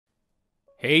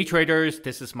Hey traders,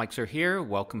 this is Mike Sir here.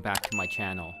 Welcome back to my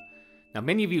channel. Now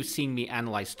many of you have seen me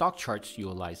analyze stock charts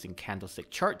utilizing candlestick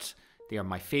charts. They are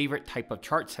my favorite type of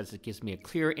charts as it gives me a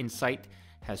clear insight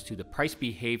as to the price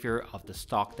behavior of the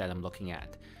stock that I'm looking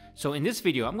at. So in this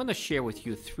video, I'm going to share with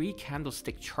you 3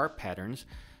 candlestick chart patterns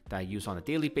that I use on a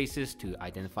daily basis to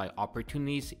identify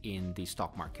opportunities in the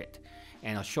stock market.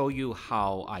 And I'll show you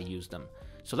how I use them.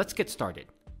 So let's get started.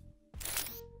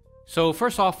 So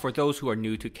first off, for those who are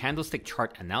new to candlestick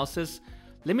chart analysis,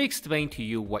 let me explain to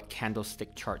you what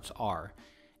candlestick charts are.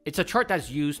 It's a chart that's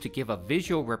used to give a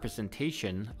visual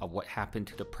representation of what happened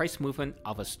to the price movement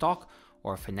of a stock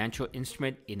or a financial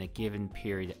instrument in a given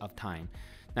period of time.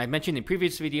 Now, I mentioned in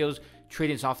previous videos,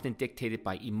 trading is often dictated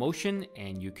by emotion,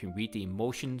 and you can read the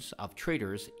emotions of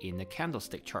traders in the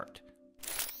candlestick chart.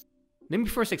 Let me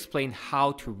first explain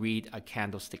how to read a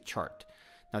candlestick chart.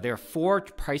 Now, there are 4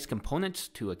 price components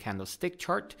to a candlestick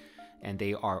chart, and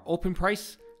they are open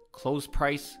price, close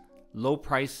price, low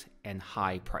price, and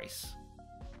high price.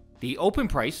 The open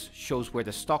price shows where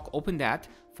the stock opened at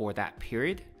for that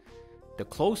period. The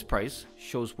close price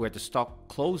shows where the stock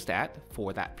closed at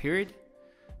for that period.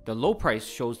 The low price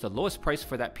shows the lowest price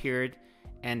for that period,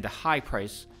 and the high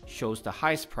price shows the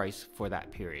highest price for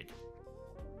that period.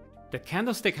 The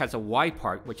candlestick has a Y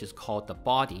part, which is called the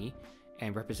body,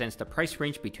 and represents the price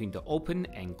range between the open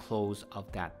and close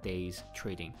of that day's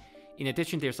trading. In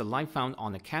addition, there's a line found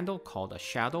on the candle called a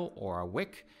shadow or a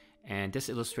wick, and this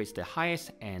illustrates the highest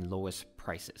and lowest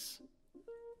prices.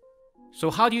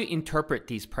 So how do you interpret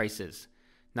these prices?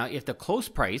 Now, if the close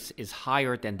price is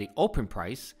higher than the open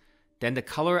price, then the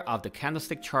color of the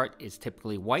candlestick chart is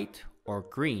typically white or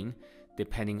green,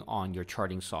 depending on your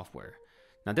charting software.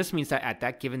 Now, this means that at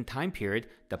that given time period,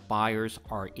 the buyers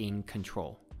are in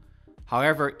control.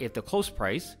 However, if the close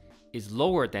price is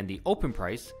lower than the open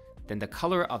price, then the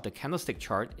color of the candlestick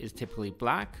chart is typically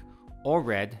black or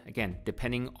red, again,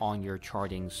 depending on your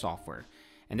charting software.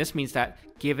 And this means that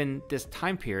given this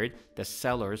time period, the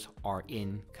sellers are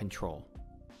in control.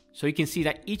 So you can see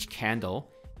that each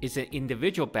candle is an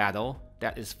individual battle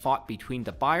that is fought between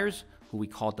the buyers, who we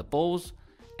call the bulls,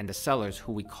 and the sellers,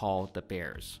 who we call the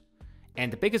bears. And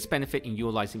the biggest benefit in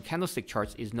utilizing candlestick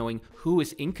charts is knowing who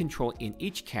is in control in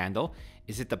each candle.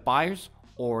 Is it the buyers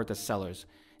or the sellers?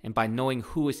 And by knowing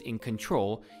who is in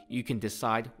control, you can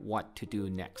decide what to do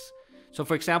next. So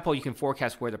for example, you can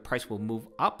forecast where the price will move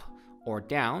up or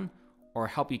down, or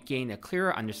help you gain a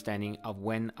clearer understanding of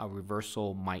when a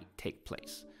reversal might take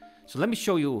place. So let me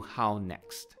show you how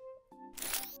next.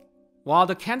 While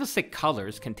the candlestick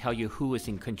colors can tell you who is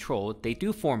in control, they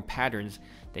do form patterns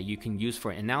that you can use for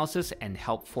analysis and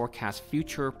help forecast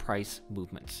future price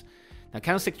movements. Now,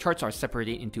 candlestick charts are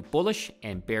separated into bullish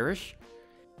and bearish.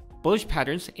 Bullish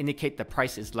patterns indicate the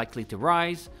price is likely to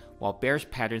rise, while bearish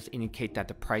patterns indicate that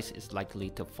the price is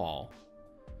likely to fall.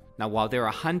 Now, while there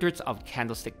are hundreds of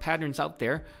candlestick patterns out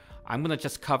there, I'm going to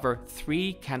just cover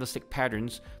 3 candlestick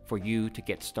patterns for you to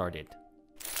get started.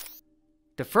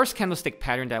 The first candlestick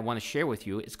pattern that I want to share with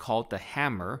you is called the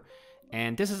hammer,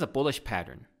 and this is a bullish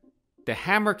pattern. The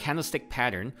hammer candlestick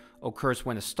pattern occurs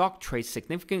when a stock trades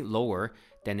significantly lower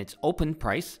than its open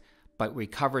price, but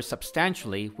recovers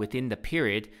substantially within the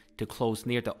period to close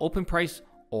near the open price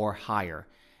or higher.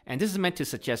 And this is meant to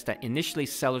suggest that initially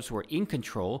sellers were in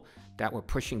control, that were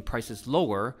pushing prices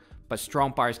lower, but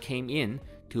strong buyers came in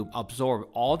to absorb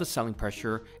all the selling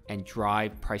pressure and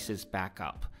drive prices back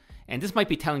up. And this might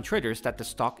be telling traders that the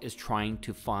stock is trying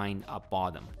to find a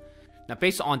bottom. Now,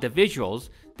 based on the visuals,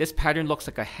 this pattern looks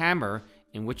like a hammer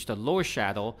in which the lower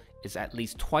shadow is at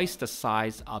least twice the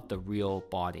size of the real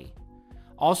body.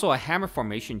 Also, a hammer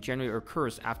formation generally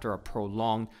occurs after a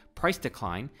prolonged price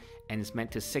decline and is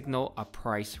meant to signal a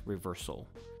price reversal.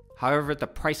 However, the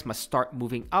price must start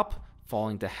moving up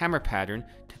following the hammer pattern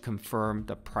to confirm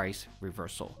the price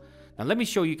reversal. Now, let me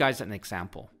show you guys an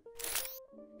example.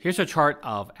 Here's a chart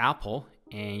of Apple,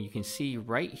 and you can see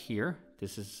right here,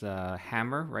 this is a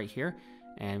hammer right here,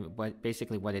 and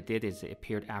basically what it did is it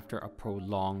appeared after a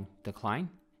prolonged decline.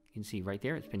 You can see right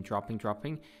there, it's been dropping,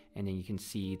 and then you can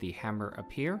see the hammer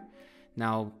appear.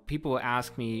 Now, people will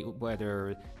ask me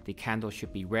whether the candle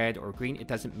should be red or green. It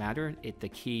doesn't matter. The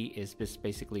key is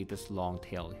basically this long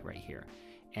tail right here.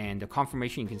 And the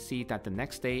confirmation, you can see that the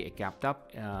next day it gapped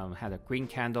up, had a green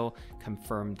candle,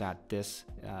 confirmed that this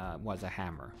was a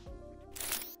hammer.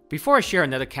 Before I share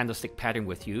another candlestick pattern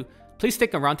with you, please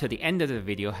stick around to the end of the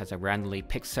video as I randomly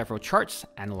pick several charts,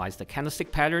 analyze the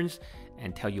candlestick patterns,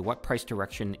 and tell you what price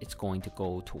direction it's going to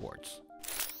go towards.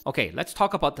 Okay, let's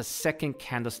talk about the second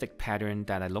candlestick pattern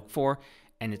that I look for,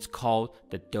 and it's called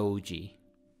the doji.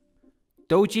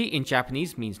 Doji in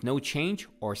Japanese means no change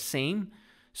or same.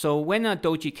 So when a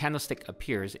doji candlestick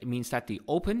appears, it means that the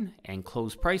open and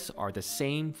close price are the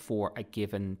same for a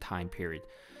given time period.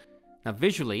 Now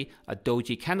visually, a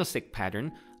doji candlestick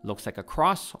pattern looks like a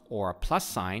cross or a plus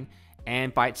sign,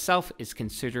 and by itself is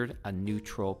considered a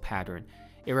neutral pattern.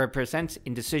 It represents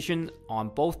indecision on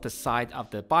both the side of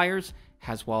the buyers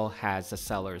as well as the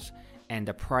sellers, and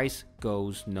the price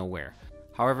goes nowhere.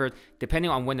 However,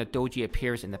 depending on when the doji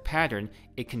appears in the pattern,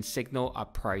 it can signal a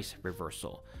price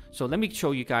reversal. So let me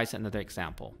show you guys another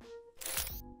example.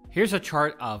 Here's a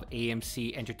chart of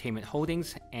AMC Entertainment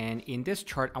Holdings, and in this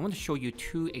chart I want to show you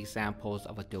two examples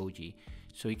of a doji.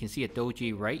 So you can see a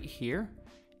doji right here.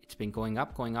 It's been going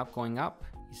up, going up, going up.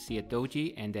 You see a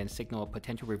doji and then signal a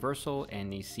potential reversal,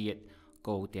 and you see it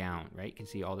go down, right? You can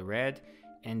see all the red,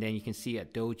 and then you can see a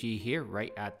doji here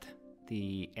right at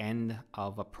the end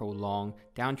of a prolonged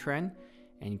downtrend,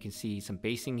 and you can see some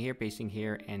basing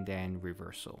here, and then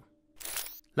reversal.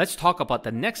 Let's talk about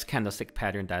the next candlestick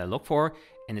pattern that I look for,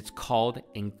 and it's called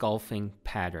engulfing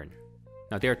pattern.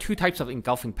 Now there are two types of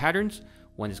engulfing patterns.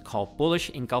 One is called bullish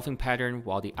engulfing pattern,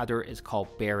 while the other is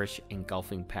called bearish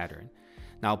engulfing pattern.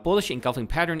 Now bullish engulfing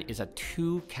pattern is a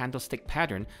two candlestick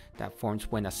pattern that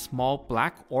forms when a small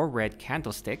black or red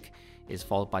candlestick is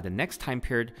followed by the next time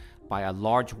period by a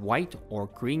large white or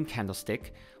green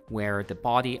candlestick, where the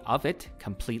body of it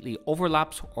completely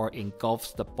overlaps or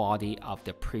engulfs the body of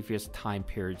the previous time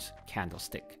period's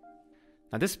candlestick.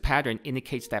 Now this pattern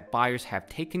indicates that buyers have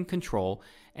taken control,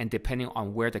 and depending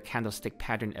on where the candlestick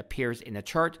pattern appears in the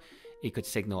chart, it could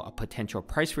signal a potential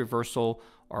price reversal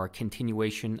or a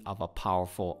continuation of a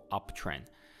powerful uptrend.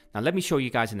 Now let me show you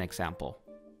guys an example.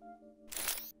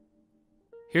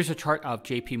 Here's a chart of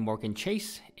JP Morgan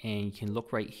Chase, and you can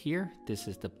look right here. This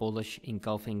is the bullish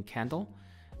engulfing candle.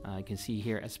 You can see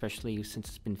here, especially since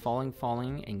it's been falling,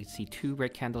 and you can see two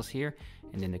red candles here,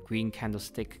 and then the green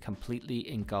candlestick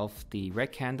completely engulfed the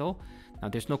red candle. Now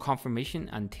there's no confirmation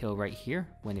until right here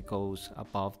when it goes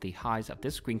above the highs of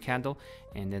this green candle,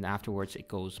 and then afterwards it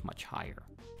goes much higher.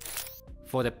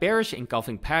 For the bearish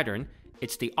engulfing pattern,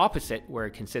 it's the opposite, where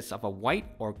it consists of a white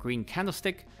or green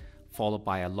candlestick followed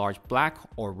by a large black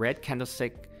or red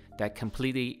candlestick that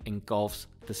completely engulfs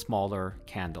the smaller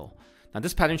candle. Now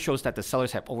this pattern shows that the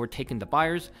sellers have overtaken the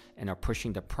buyers and are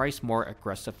pushing the price more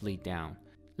aggressively down.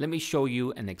 Let me show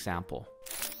you an example.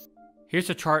 Here's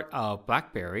a chart of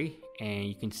BlackBerry, and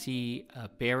you can see a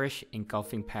bearish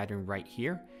engulfing pattern right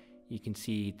here. You can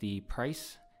see the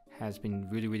price has been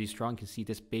really strong. You can see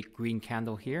this big green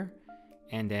candle here,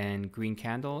 and then green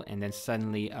candle, and then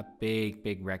suddenly a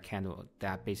big red candle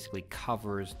that basically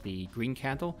covers the green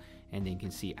candle, and then you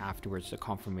can see afterwards the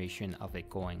confirmation of it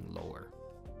going lower.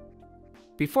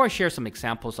 Before I share some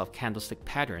examples of candlestick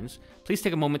patterns, please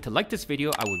take a moment to like this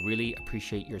video. I would really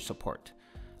appreciate your support.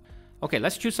 Okay,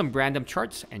 let's choose some random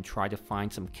charts and try to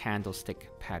find some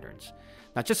candlestick patterns.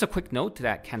 Now just a quick note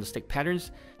that candlestick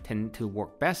patterns tend to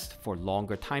work best for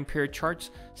longer time period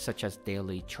charts, such as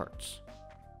daily charts.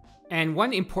 And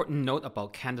one important note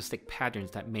about candlestick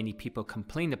patterns that many people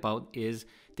complain about is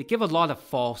they give a lot of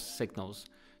false signals.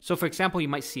 So for example, you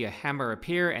might see a hammer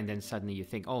appear and then suddenly you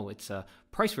think, oh, it's a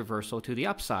price reversal to the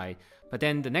upside. But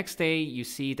then the next day you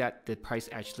see that the price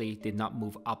actually did not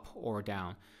move up or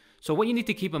down. So what you need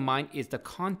to keep in mind is the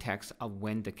context of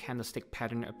when the candlestick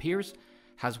pattern appears,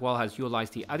 as well as utilize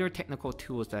the other technical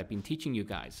tools that I've been teaching you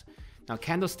guys. Now,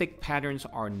 candlestick patterns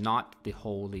are not the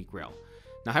holy grail.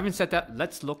 Now, having said that,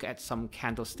 let's look at some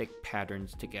candlestick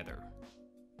patterns together.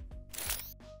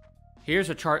 Here's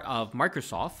a chart of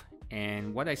Microsoft.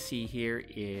 And what I see here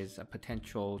is a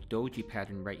potential doji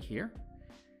pattern right here.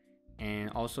 And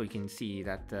also you can see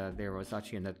that there was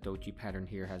actually another doji pattern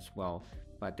here as well,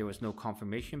 but there was no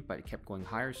confirmation, but it kept going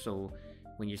higher. So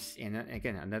when you see, and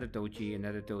again, another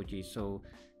doji. So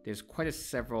there's quite a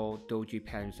several doji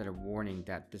patterns that are warning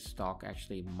that the stock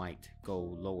actually might go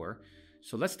lower.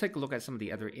 So let's take a look at some of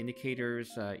the other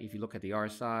indicators. If you look at the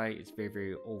RSI, it's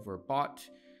very overbought.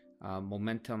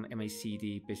 Momentum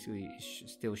MACD basically is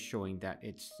still showing that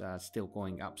it's still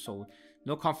going up, so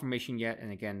no confirmation yet.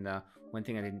 And again, one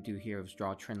thing I didn't do here was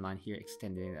draw a trend line here,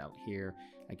 extending it out here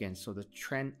again. So the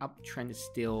uptrend is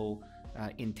still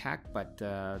intact, but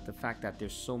the fact that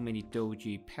there's so many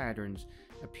doji patterns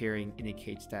appearing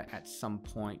indicates that at some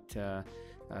point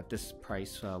this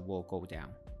price will go down.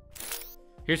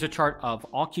 Here's a chart of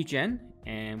Oxygen,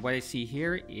 and what I see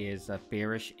here is a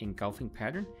bearish engulfing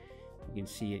pattern. You can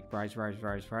see it rise,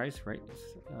 right?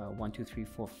 1, 2, 3,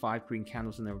 4, 5 green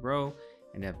candles in a row,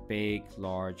 and a big,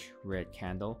 large red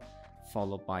candle,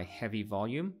 followed by heavy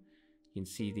volume. You can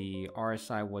see the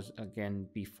RSI was, again,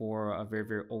 before a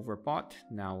very overbought.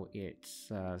 Now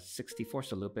it's 64,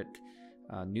 so a little bit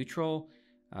neutral.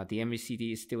 The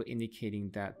MACD is still indicating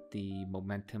that the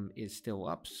momentum is still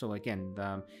up. So again,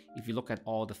 if you look at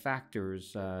all the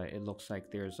factors, it looks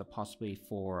like there's a possibility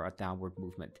for a downward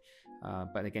movement.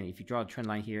 But again, if you draw a trend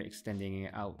line here extending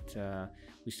it out,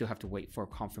 we still have to wait for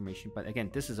confirmation. But again,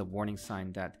 this is a warning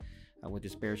sign that with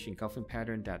this bearish engulfing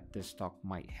pattern that this stock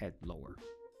might head lower.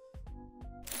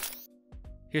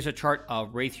 Here's a chart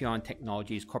of Raytheon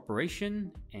Technologies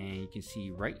Corporation, and you can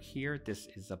see right here, this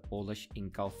is a bullish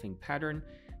engulfing pattern.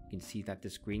 You can see that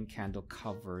this green candle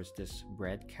covers this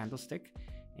red candlestick,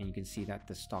 and you can see that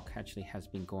the stock actually has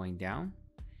been going down.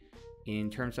 In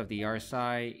terms of the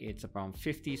RSI, it's around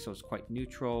 50, so it's quite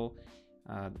neutral.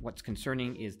 What's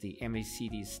concerning is the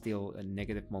MACD is still a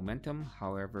negative momentum.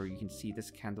 However, you can see this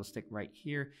candlestick right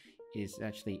here is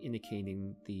actually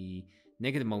indicating the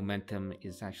negative momentum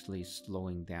is actually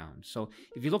slowing down. So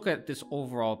if you look at this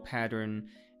overall pattern,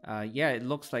 yeah, it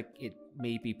looks like it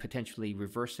may be potentially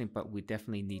reversing, but we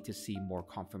definitely need to see more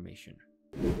confirmation.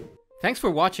 Thanks for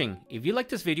watching. If you like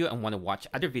this video and want to watch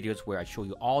other videos where I show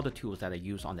you all the tools that I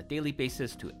use on a daily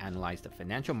basis to analyze the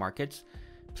financial markets,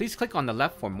 please click on the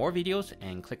left for more videos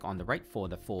and click on the right for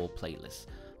the full playlist.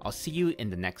 I'll see you in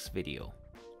the next video.